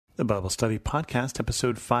The Bible Study Podcast,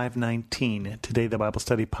 episode 519. Today, the Bible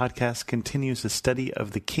Study Podcast continues the study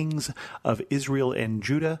of the kings of Israel and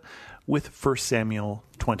Judah with 1 Samuel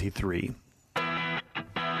 23.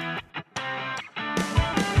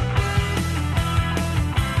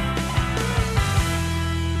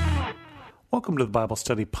 Welcome to the Bible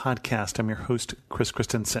Study Podcast. I'm your host, Chris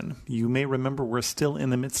Christensen. You may remember we're still in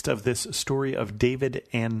the midst of this story of David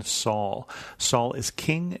and Saul. Saul is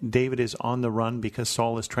king. David is on the run because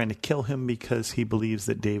Saul is trying to kill him because he believes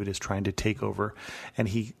that David is trying to take over. And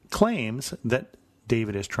he claims that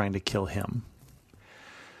David is trying to kill him.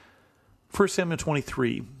 1 Samuel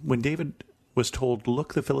 23, when David was told,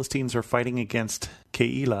 "Look, the Philistines are fighting against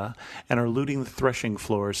Keilah and are looting the threshing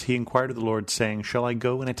floors," he inquired of the Lord, saying, "Shall I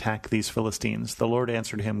go and attack these Philistines?" The Lord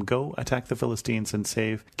answered him, "Go, attack the Philistines and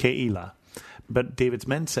save Keilah." But David's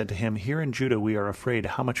men said to him, "Here in Judah we are afraid.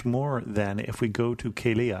 How much more, then, if we go to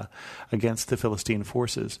Keilah against the Philistine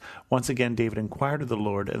forces?" Once again David inquired of the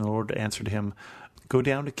Lord, and the Lord answered him, "Go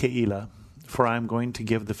down to Keilah, for I am going to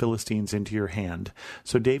give the Philistines into your hand."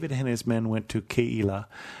 So David and his men went to Keilah,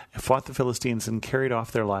 fought the Philistines, and carried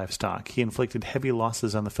off their livestock. He inflicted heavy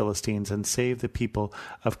losses on the Philistines and saved the people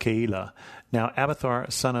of Keilah. Now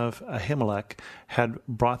Abiathar, son of Ahimelech, had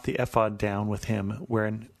brought the ephod down with him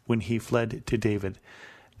when he fled to David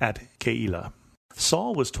at Keilah.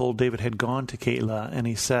 Saul was told David had gone to Keilah, and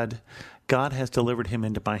he said, "God has delivered him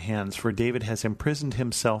into my hands, for David has imprisoned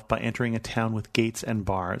himself by entering a town with gates and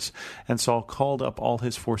bars." And Saul called up all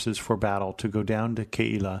his forces for battle to go down to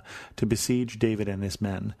Keilah to besiege David and his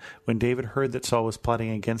men. When David heard that Saul was plotting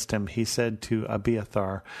against him, he said to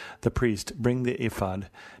Abiathar the priest, "Bring the ephod."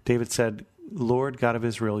 David said, "Lord God of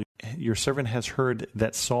Israel, your servant has heard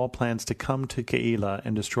that Saul plans to come to Keilah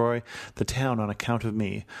and destroy the town on account of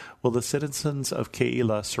me. Will the citizens of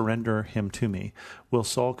Keilah surrender him to me? Will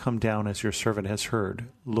Saul come down as your servant has heard?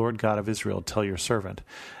 Lord God of Israel, tell your servant."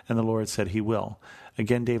 And the Lord said, "He will."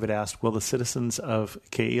 Again David asked, "Will the citizens of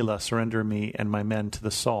Keilah surrender me and my men to the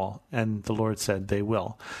Saul?" And the Lord said, "They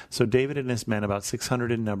will." So David and his men, about 600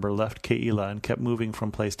 in number, left Keilah and kept moving from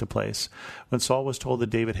place to place. When Saul was told that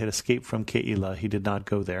David had escaped from Keilah, he did not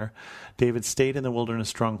go there. David stayed in the wilderness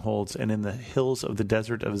strongholds and in the hills of the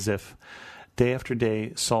desert of Ziph. Day after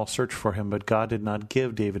day Saul searched for him, but God did not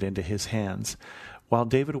give David into his hands. While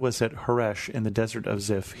David was at Horesh in the desert of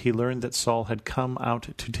Ziph, he learned that Saul had come out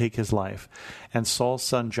to take his life. And Saul's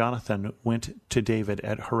son Jonathan went to David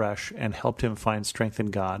at Horesh and helped him find strength in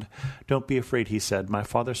God. "Don't be afraid," he said. "My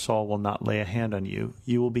father Saul will not lay a hand on you.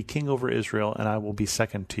 You will be king over Israel, and I will be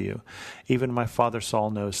second to you. Even my father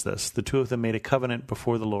Saul knows this." The two of them made a covenant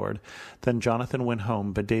before the Lord. Then Jonathan went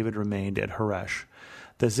home, but David remained at Horesh.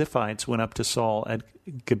 The Ziphites went up to Saul at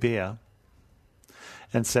Gibeah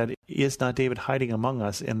and said, "Is not David hiding among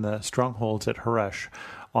us in the strongholds at Horesh,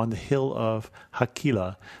 on the hill of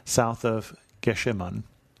Hakilah, south of Geshemon?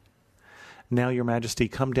 Now, your majesty,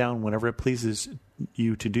 come down whenever it pleases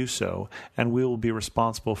you to do so, and we will be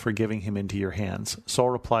responsible for giving him into your hands." Saul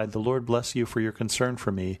replied, "The Lord bless you for your concern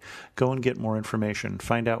for me. Go and get more information.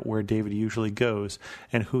 Find out where David usually goes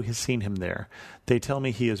and who has seen him there. They tell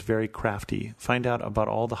me he is very crafty. Find out about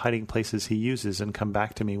all the hiding places he uses and come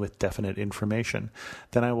back to me with definite information.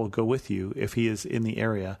 Then I will go with you. If he is in the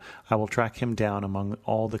area, I will track him down among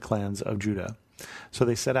all the clans of Judah." So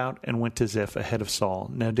they set out and went to Ziph ahead of Saul.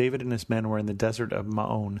 Now David and his men were in the desert of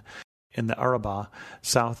Maon, in the Arabah,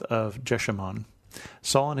 south of Jeshimon.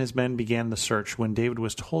 Saul and his men began the search. When David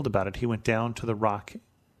was told about it, he went down to the rock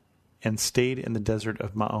and stayed in the desert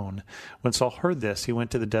of Maon. When Saul heard this, he went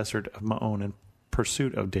to the desert of Maon in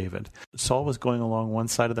pursuit of David. Saul was going along one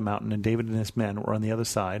side of the mountain, and David and his men were on the other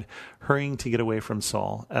side, hurrying to get away from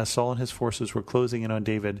Saul. As Saul and his forces were closing in on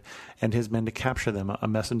David and his men to capture them, a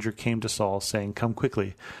messenger came to Saul, saying, "Come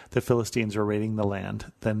quickly, the Philistines are raiding the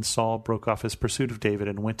land." Then Saul broke off his pursuit of David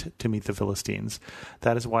and went to meet the Philistines.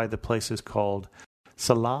 That is why the place is called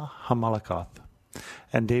Salah Hamalakoth.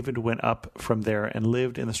 And David went up from there and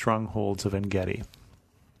lived in the strongholds of En-gedi.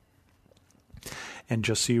 And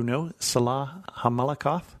just so you know, Salah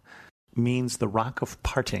Hamalakoth means the rock of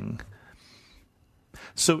parting.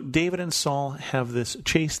 So David and Saul have this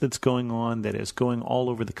chase that's going on that is going all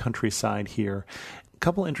over the countryside here. A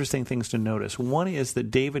couple interesting things to notice. One is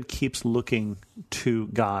that David keeps looking to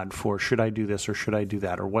God for, should I do this or should I do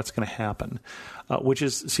that, or what's going to happen, which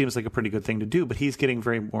seems like a pretty good thing to do, but he's getting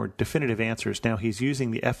very more definitive answers. Now he's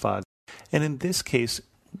using the ephod. And in this case,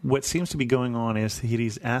 what seems to be going on is that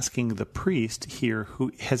he's asking the priest here,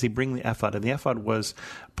 who has he bring the ephod? And the ephod was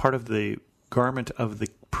part of the garment of the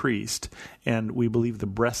priest, and we believe the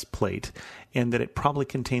breastplate, and that it probably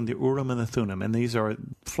contained the Urim and the Thummim. And these are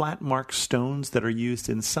flat marked stones that are used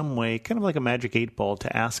in some way, kind of like a magic 8-ball,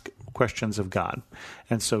 to ask questions of God.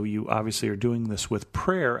 And so you obviously are doing this with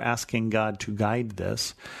prayer, asking God to guide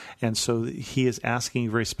this. And so he is asking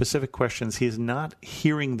very specific questions. He is not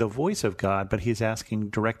hearing the voice of God, but he's asking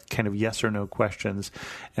direct kind of yes or no questions.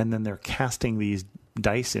 And then they're casting these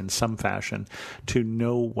dice in some fashion to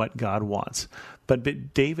know what God wants.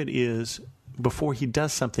 But David is, before he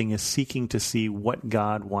does something, is seeking to see what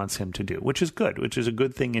God wants him to do, which is good, which is a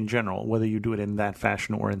good thing in general, whether you do it in that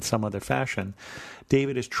fashion or in some other fashion.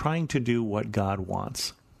 David is trying to do what God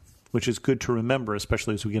wants, which is good to remember,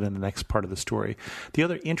 especially as we get in the next part of the story. The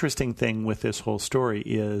other interesting thing with this whole story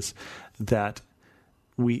is that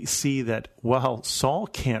we see that while Saul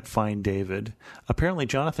can't find David, apparently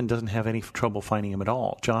Jonathan doesn't have any trouble finding him at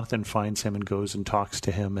all. Jonathan finds him and goes and talks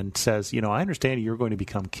to him and says, I understand you're going to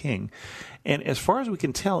become king. And as far as we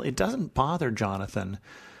can tell, it doesn't bother Jonathan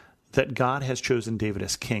that God has chosen David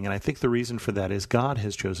as king. And I think the reason for that is God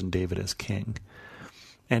has chosen David as king.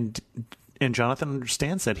 And Jonathan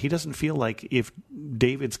understands that. He doesn't feel like if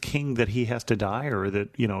David's king that he has to die, or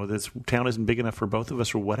that, this town isn't big enough for both of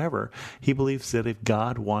us or whatever. He believes that if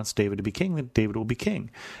God wants David to be king, then David will be king.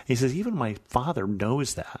 He says, even my father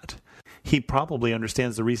knows that. He probably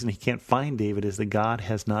understands the reason he can't find David is that God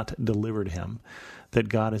has not delivered him, that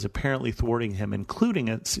God is apparently thwarting him, including,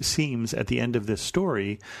 it seems, at the end of this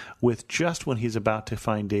story, with just when he's about to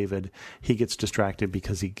find David, he gets distracted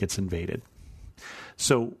because he gets invaded.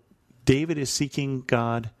 So David is seeking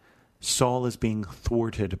God. Saul is being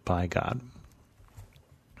thwarted by God.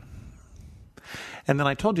 And then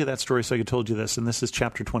I told you that story so I told you this, and this is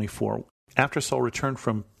chapter 24. After Saul returned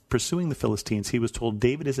from pursuing the Philistines, he was told,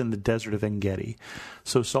 David is in the desert of En-Gedi.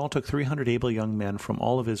 So Saul took 300 able young men from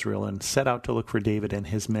all of Israel and set out to look for David and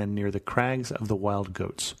his men near the crags of the wild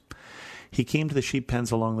goats. He came to the sheep pens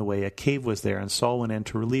along the way. A cave was there, and Saul went in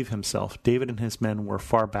to relieve himself. David and his men were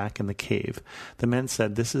far back in the cave. The men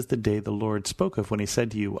said, This is the day the Lord spoke of when he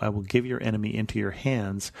said to you, I will give your enemy into your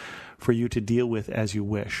hands for you to deal with as you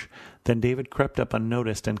wish. Then David crept up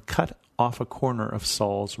unnoticed and cut off a corner of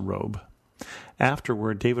Saul's robe.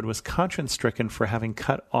 Afterward, David was conscience-stricken for having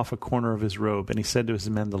cut off a corner of his robe, and he said to his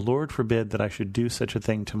men, The Lord forbid that I should do such a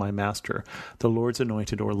thing to my master, the Lord's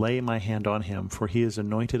anointed, or lay my hand on him, for he is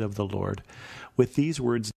anointed of the Lord. With these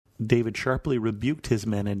words, David sharply rebuked his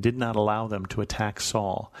men and did not allow them to attack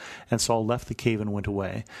Saul. And Saul left the cave and went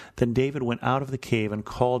away. Then David went out of the cave and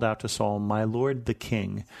called out to Saul, My lord the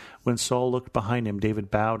king. When Saul looked behind him,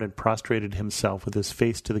 David bowed and prostrated himself with his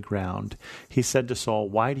face to the ground. He said to Saul,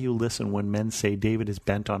 Why do you listen when men say David is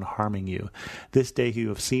bent on harming you? This day you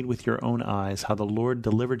have seen with your own eyes how the Lord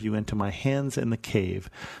delivered you into my hands in the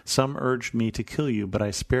cave. Some urged me to kill you, but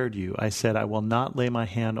I spared you. I said, I will not lay my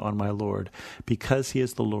hand on my Lord, because he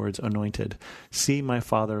is the Lord's anointed. See, my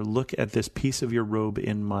father, look at this piece of your robe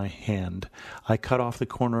in my hand. I cut off the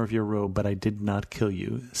corner of your robe, but I did not kill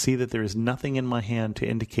you. See that there is nothing in my hand to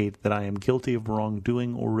indicate that I am guilty of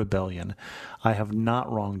wrongdoing or rebellion. I have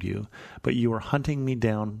not wronged you, but you are hunting me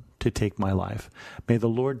down to take my life. May the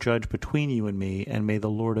Lord judge between you and me, and may the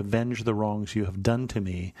Lord avenge the wrongs you have done to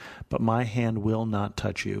me, but my hand will not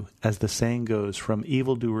touch you. As the saying goes, from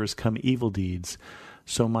evildoers come evil deeds,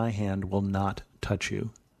 so my hand will not touch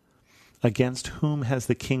you. Against whom has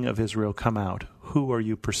the king of Israel come out? Who are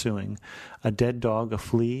you pursuing? A dead dog, a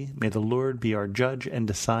flea? May the Lord be our judge and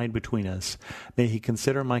decide between us. May he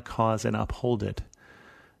consider my cause and uphold it.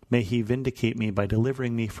 May he vindicate me by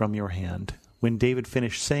delivering me from your hand. When David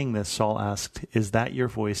finished saying this, Saul asked, Is that your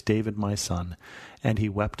voice, David, my son? And he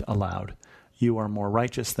wept aloud. You are more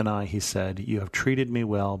righteous than I, he said. You have treated me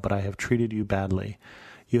well, but I have treated you badly.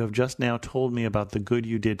 You have just now told me about the good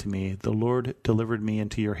you did to me. The Lord delivered me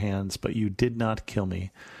into your hands, but you did not kill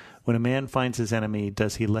me. When a man finds his enemy,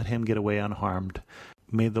 does he let him get away unharmed?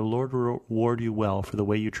 May the Lord reward you well for the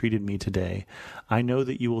way you treated me today. I know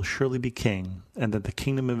that you will surely be king, and that the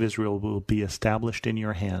kingdom of Israel will be established in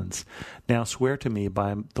your hands. Now swear to me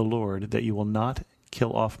by the Lord that you will not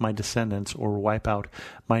kill off my descendants or wipe out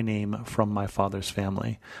my name from my father's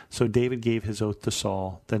family. So David gave his oath to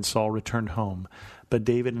Saul. Then Saul returned home, but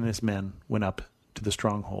David and his men went up to the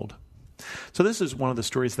stronghold. So this is one of the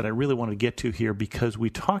stories that I really want to get to here, because we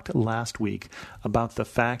talked last week about the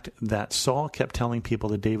fact that Saul kept telling people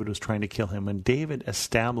that David was trying to kill him, and David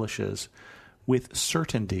establishes with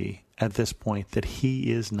certainty at this point that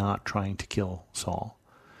he is not trying to kill Saul.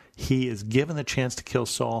 He is given the chance to kill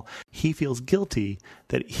Saul. He feels guilty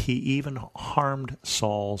that he even harmed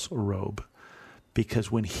Saul's robe.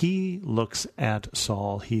 because when he looks at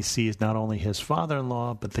Saul, he sees not only his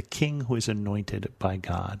father-in-law, but the king who is anointed by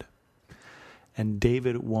God. And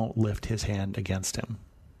David won't lift his hand against him.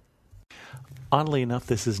 Oddly enough,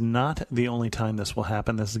 this is not the only time this will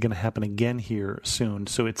happen. This is going to happen again here soon.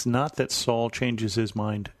 So it's not that Saul changes his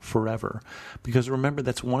mind forever. Because remember,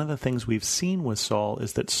 that's one of the things we've seen with Saul,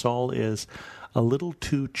 is that Saul is a little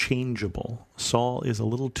too changeable. Saul is a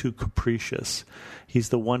little too capricious. He's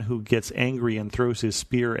the one who gets angry and throws his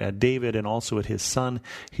spear at David and also at his son.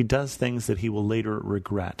 He does things that he will later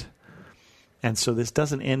regret. And so this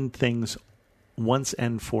doesn't end things once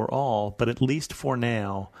and for all, but at least for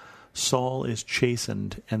now, Saul is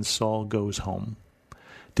chastened and Saul goes home.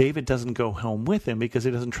 David doesn't go home with him because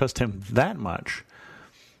he doesn't trust him that much.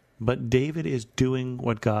 But David is doing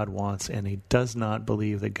what God wants, and he does not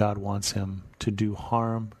believe that God wants him to do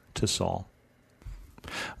harm to Saul.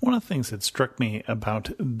 One of the things that struck me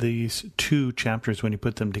about these two chapters when you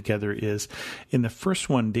put them together is, in the first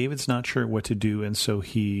one, David's not sure what to do, and so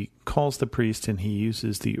he calls the priest and he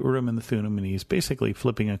uses the Urim and the Thummim, and he's basically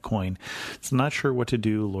flipping a coin. He's not sure what to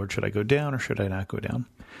do. Lord, should I go down or should I not go down?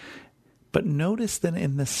 But notice that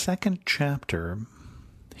in the second chapter,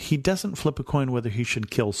 he doesn't flip a coin whether he should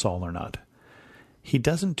kill Saul or not. He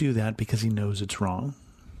doesn't do that because he knows it's wrong.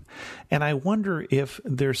 And I wonder if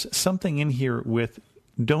there's something in here with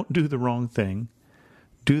don't do the wrong thing,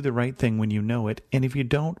 do the right thing when you know it, and if you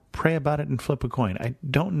don't, pray about it and flip a coin. I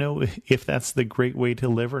don't know if that's the great way to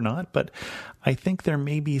live or not, but I think there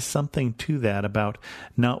may be something to that about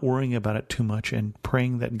not worrying about it too much and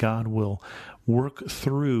praying that God will work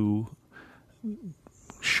through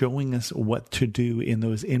showing us what to do in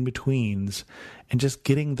those in-betweens and just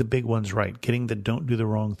getting the big ones right, getting the don't do the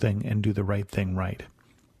wrong thing and do the right thing right.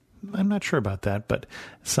 I'm not sure about that, but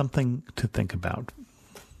something to think about.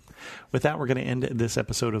 With that, we're going to end this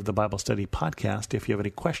episode of the Bible Study Podcast. If you have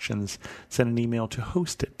any questions, send an email to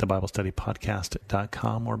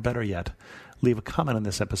host@thebiblestudypodcast.com, or better yet, leave a comment on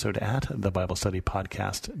this episode at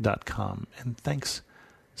thebiblestudypodcast.com. And thanks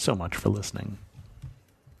so much for listening.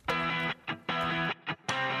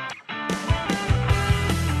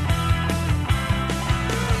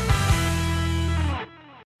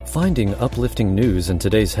 Finding uplifting news in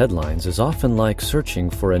today's headlines is often like searching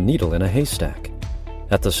for a needle in a haystack.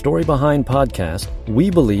 At the Story Behind podcast, we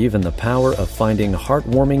believe in the power of finding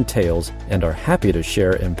heartwarming tales and are happy to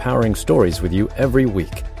share empowering stories with you every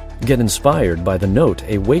week. Get inspired by the note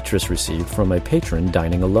a waitress received from a patron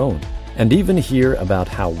dining alone, and even hear about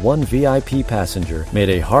how one VIP passenger made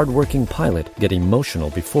a hardworking pilot get emotional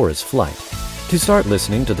before his flight. To start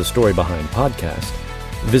listening to the Story Behind podcast,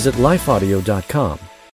 visit lifeaudio.com